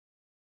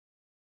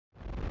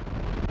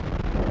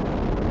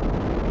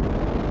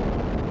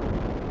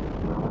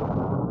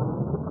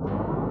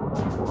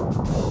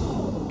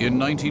In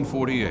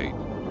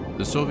 1948,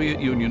 the Soviet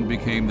Union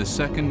became the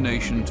second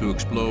nation to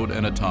explode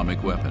an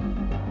atomic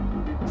weapon.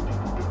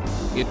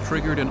 It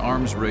triggered an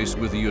arms race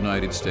with the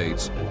United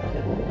States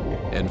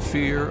and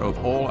fear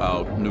of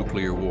all-out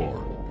nuclear war.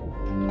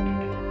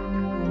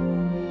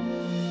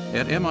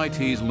 At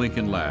MIT's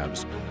Lincoln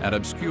Labs, an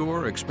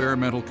obscure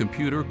experimental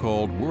computer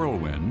called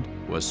Whirlwind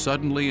was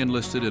suddenly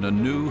enlisted in a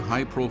new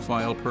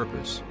high-profile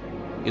purpose,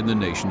 in the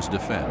nation's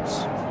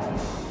defense.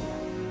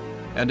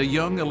 And a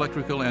young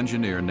electrical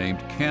engineer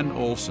named Ken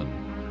Olsen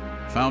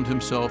found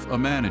himself a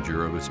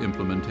manager of its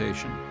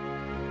implementation.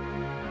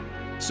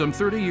 Some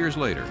 30 years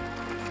later,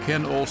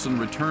 Ken Olsen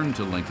returned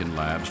to Lincoln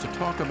Labs to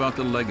talk about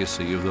the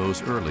legacy of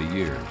those early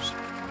years.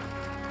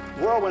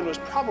 Whirlwind was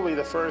probably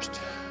the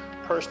first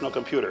personal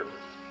computer.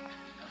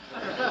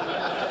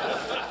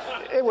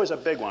 It was a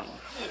big one.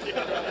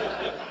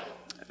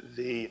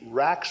 The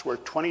racks were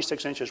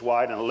 26 inches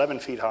wide and 11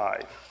 feet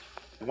high.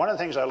 One of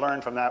the things I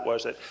learned from that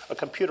was that a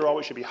computer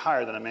always should be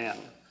higher than a man.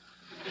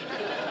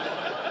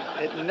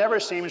 It never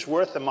seems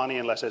worth the money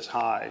unless it's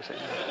high. See?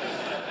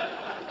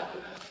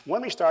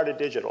 When we started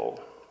digital,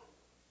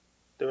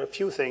 there were a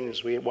few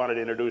things we wanted to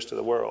introduce to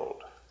the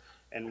world,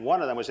 and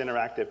one of them was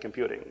interactive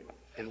computing,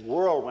 and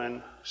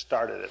Whirlwind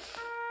started it.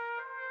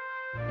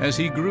 As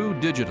he grew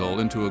digital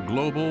into a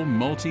global,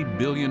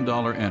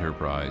 multi-billion-dollar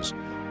enterprise,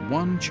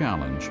 one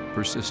challenge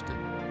persisted.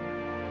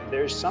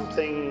 There's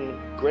something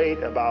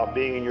great about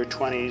being in your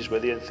 20s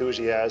with the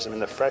enthusiasm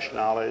and the fresh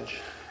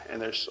knowledge,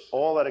 and there's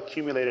all that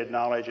accumulated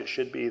knowledge that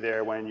should be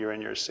there when you're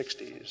in your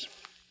 60s.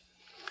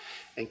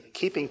 And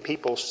keeping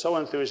people so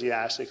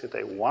enthusiastic that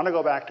they want to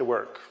go back to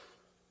work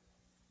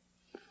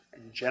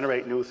and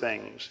generate new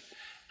things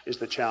is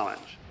the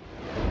challenge.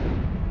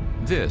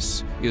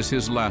 This is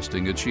his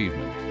lasting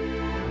achievement.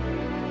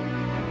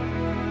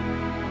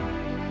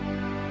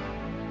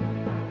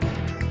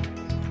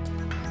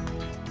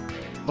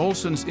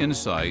 Olsen's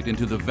insight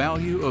into the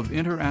value of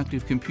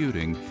interactive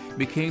computing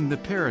became the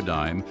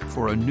paradigm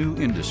for a new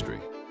industry.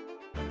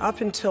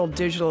 Up until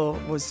digital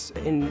was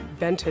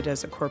invented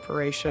as a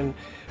corporation,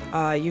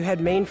 you had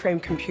mainframe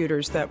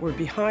computers that were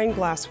behind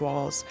glass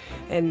walls,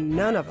 and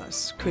none of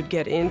us could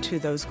get into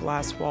those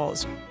glass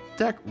walls.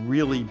 DEC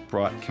really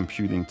brought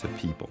computing to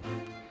people.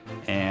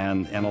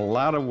 And a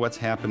lot of what's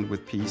happened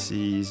with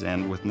PCs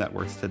and with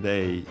networks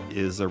today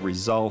is a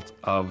result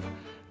of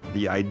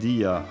the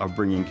idea of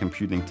bringing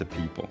computing to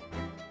people.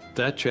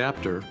 That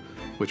chapter,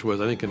 which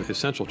was, I think, an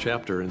essential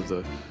chapter in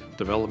the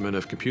development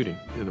of computing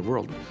in the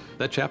world,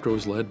 that chapter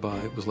was led by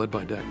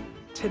DEC.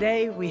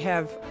 Today we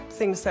have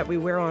things that we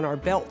wear on our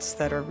belts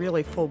that are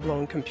really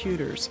full-blown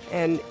computers,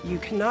 and you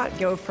cannot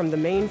go from the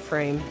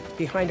mainframe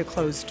behind a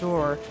closed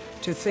door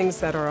to things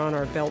that are on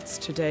our belts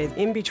today.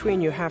 In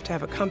between, you have to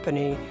have a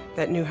company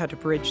that knew how to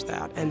bridge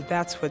that, and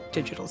that's what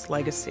digital's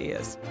legacy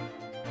is.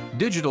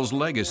 Digital's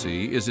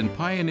legacy is in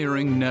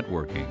pioneering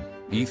networking,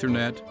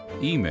 Ethernet,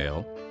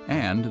 email,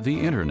 and the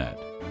Internet.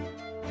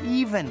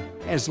 Even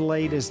as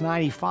late as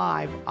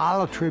 '95,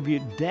 I'll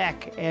attribute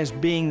DEC as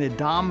being the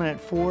dominant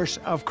force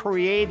of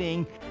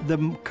creating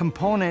the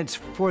components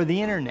for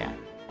the Internet.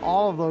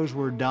 All of those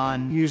were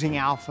done using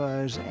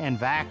alphas and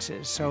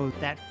VAXs, so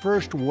that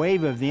first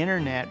wave of the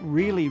Internet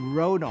really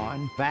rode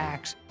on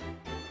VAX.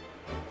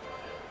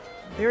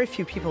 Very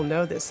few people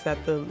know this,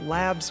 that the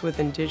labs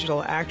within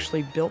digital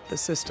actually built the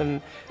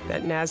system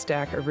that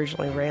NASDAQ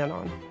originally ran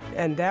on,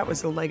 and that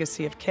was the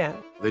legacy of Ken.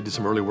 They did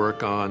some early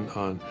work on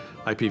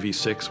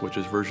IPv6, which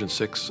is version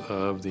 6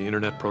 of the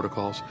Internet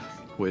protocols,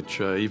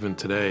 which even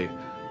today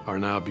are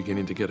now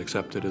beginning to get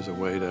accepted as a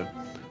way to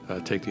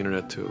take the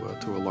Internet to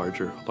a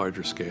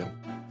larger scale.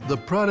 The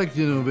product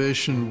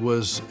innovation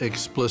was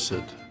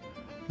explicit.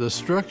 The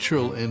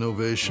structural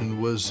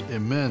innovation was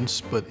immense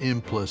but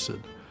implicit.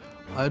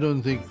 I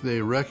don't think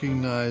they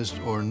recognized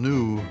or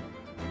knew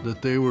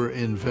that they were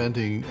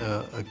inventing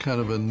a kind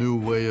of a new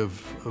way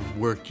of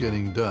work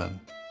getting done.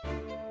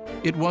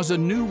 It was a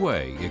new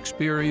way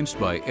experienced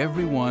by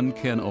everyone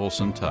Ken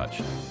Olsen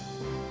touched.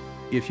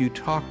 If you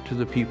talk to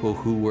the people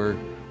who were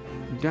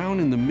down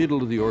in the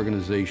middle of the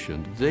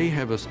organization, they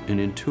have an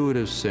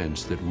intuitive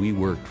sense that we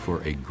worked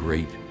for a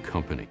great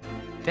company.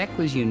 DEC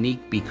was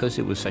unique because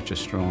it was such a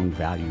strong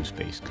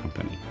values-based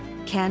company.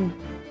 Ken,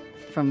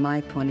 from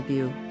my point of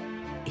view,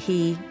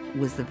 he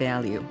was the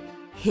value.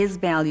 His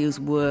values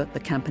were the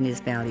company's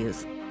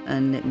values,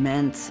 and it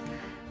meant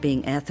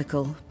being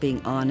ethical,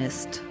 being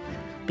honest,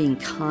 being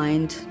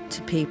kind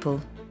to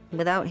people.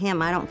 Without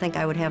him, I don't think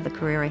I would have the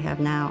career I have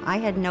now. I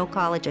had no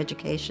college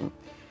education.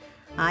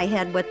 I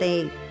had what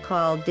they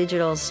call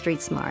digital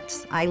street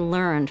smarts. I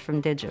learned from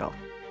digital.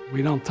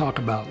 We don't talk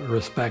about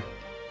respect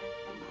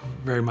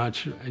very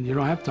much, and you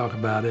don't have to talk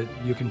about it.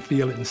 You can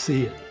feel it and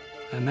see it,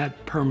 and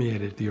that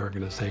permeated the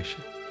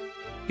organization.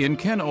 In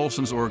Ken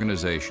Olsen's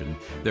organization,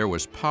 there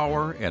was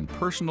power and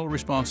personal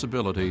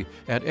responsibility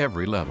at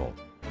every level.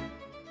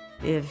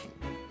 If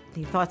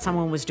he thought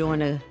someone was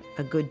doing a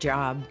good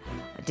job,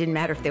 it didn't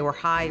matter if they were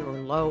high or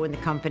low in the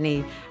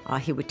company,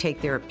 he would take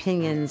their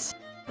opinions.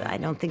 I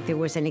don't think there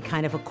was any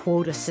kind of a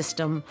quota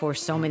system for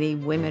so many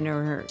women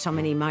or so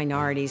many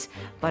minorities,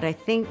 but I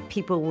think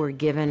people were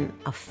given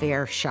a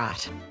fair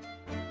shot.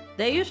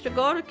 They used to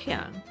go to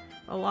Ken.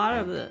 A lot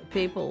of the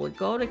people would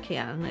go to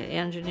Ken, the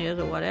engineers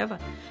or whatever,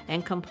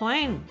 and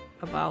complain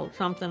about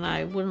something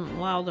I wouldn't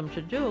allow them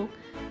to do,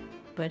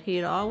 but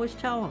he'd always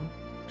tell them,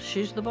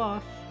 she's the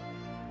boss.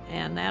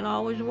 And that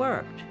always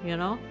worked, you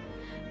know,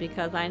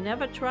 because I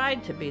never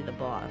tried to be the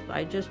boss.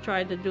 I just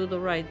tried to do the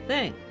right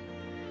thing.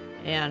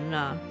 And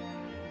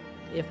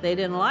if they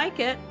didn't like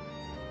it,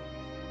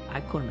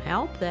 I couldn't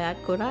help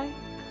that, could I?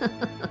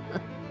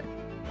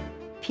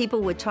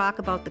 People would talk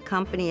about the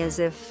company as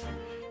if,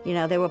 you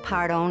know, they were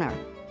part owner.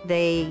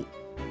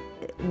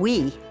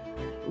 We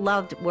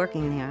loved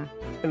working there.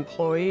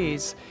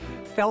 Employees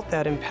felt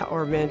that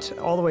empowerment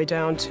all the way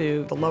down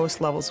to the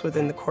lowest levels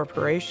within the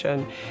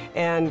corporation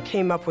and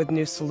came up with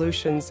new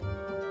solutions.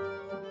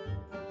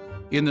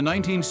 In the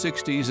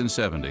 1960s and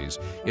 70s,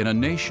 in a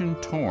nation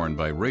torn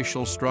by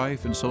racial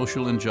strife and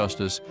social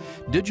injustice,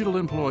 digital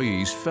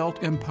employees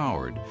felt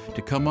empowered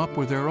to come up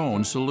with their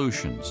own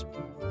solutions.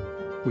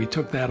 We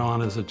took that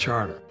on as a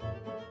charter.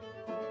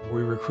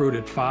 We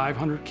recruited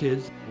 500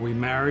 kids. We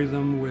married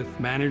them with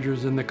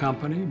managers in the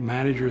company,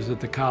 managers at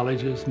the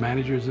colleges,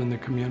 managers in the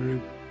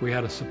community. We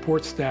had a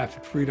support staff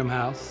at Freedom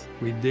House.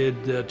 We did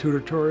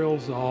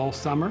tutorials all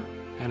summer,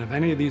 and if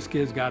any of these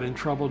kids got in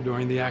trouble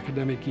during the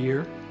academic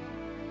year,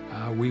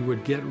 we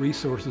would get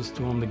resources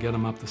to them to get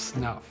them up to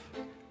snuff.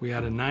 We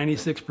had a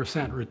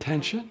 96%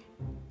 retention.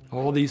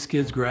 All these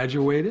kids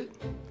graduated.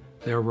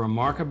 They're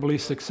remarkably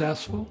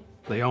successful.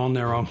 They own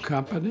their own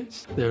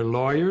companies. They're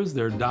lawyers,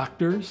 they're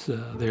doctors,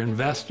 they're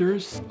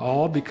investors,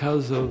 all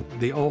because of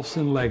the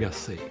Olsen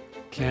legacy.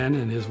 Ken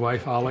and his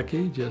wife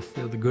Alaki, just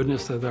the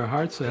goodness of their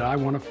hearts, said, I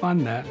want to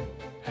fund that.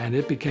 And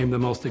it became the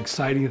most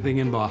exciting thing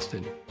in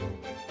Boston.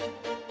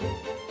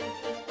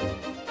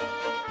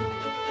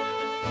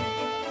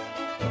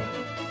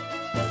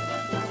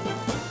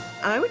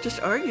 I would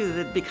just argue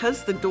that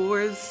because the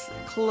doors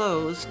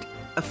closed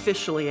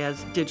officially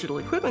as Digital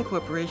Equipment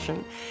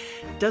Corporation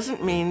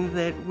doesn't mean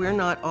that we're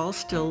not all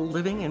still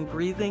living and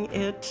breathing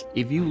it.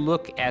 If you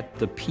look at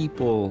the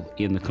people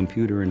in the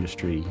computer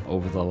industry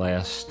over the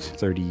last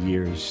 30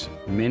 years,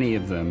 many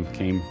of them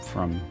came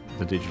from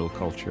the digital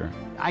culture.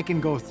 I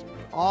can go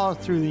all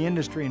through the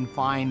industry and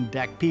find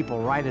DEC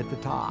people right at the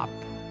top.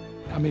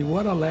 I mean,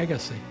 what a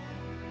legacy.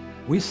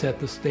 We set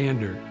the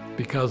standard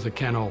because of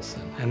Ken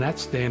Olsen, and that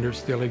standard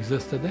still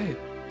exists today.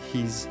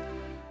 He's,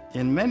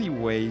 in many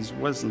ways,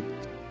 wasn't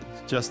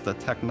just a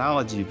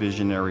technology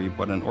visionary,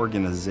 but an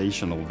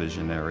organizational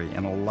visionary.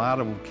 And a lot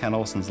of Ken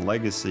Olsen's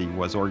legacy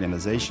was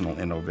organizational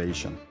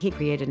innovation. He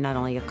created not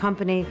only a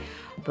company,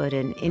 but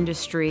an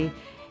industry,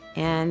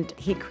 and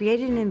he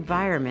created an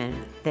environment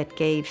that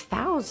gave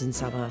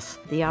thousands of us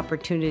the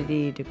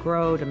opportunity to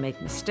grow, to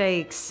make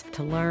mistakes,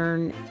 to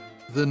learn.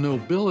 The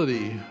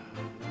nobility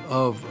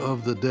of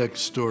the DEC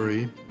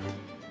story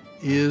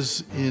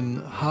is in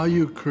how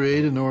you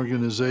create an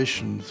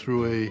organization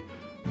through a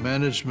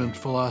management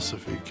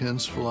philosophy,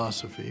 Ken's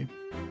philosophy,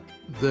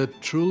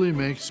 that truly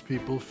makes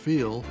people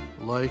feel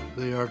like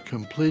they are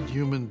complete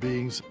human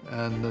beings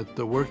and that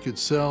the work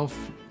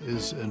itself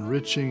is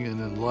enriching and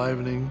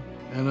enlivening.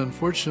 And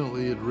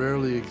unfortunately, it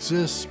rarely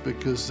exists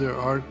because there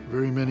aren't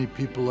very many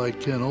people like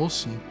Ken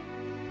Olsen.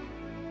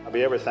 I'll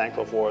be ever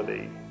thankful for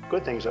the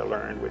good things I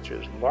learned, which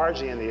is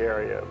largely in the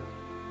area of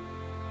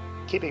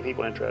keeping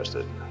people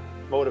interested,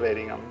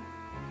 motivating them,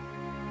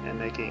 and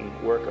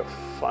making work a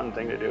fun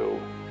thing to do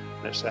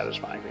and a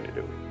satisfying thing to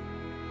do.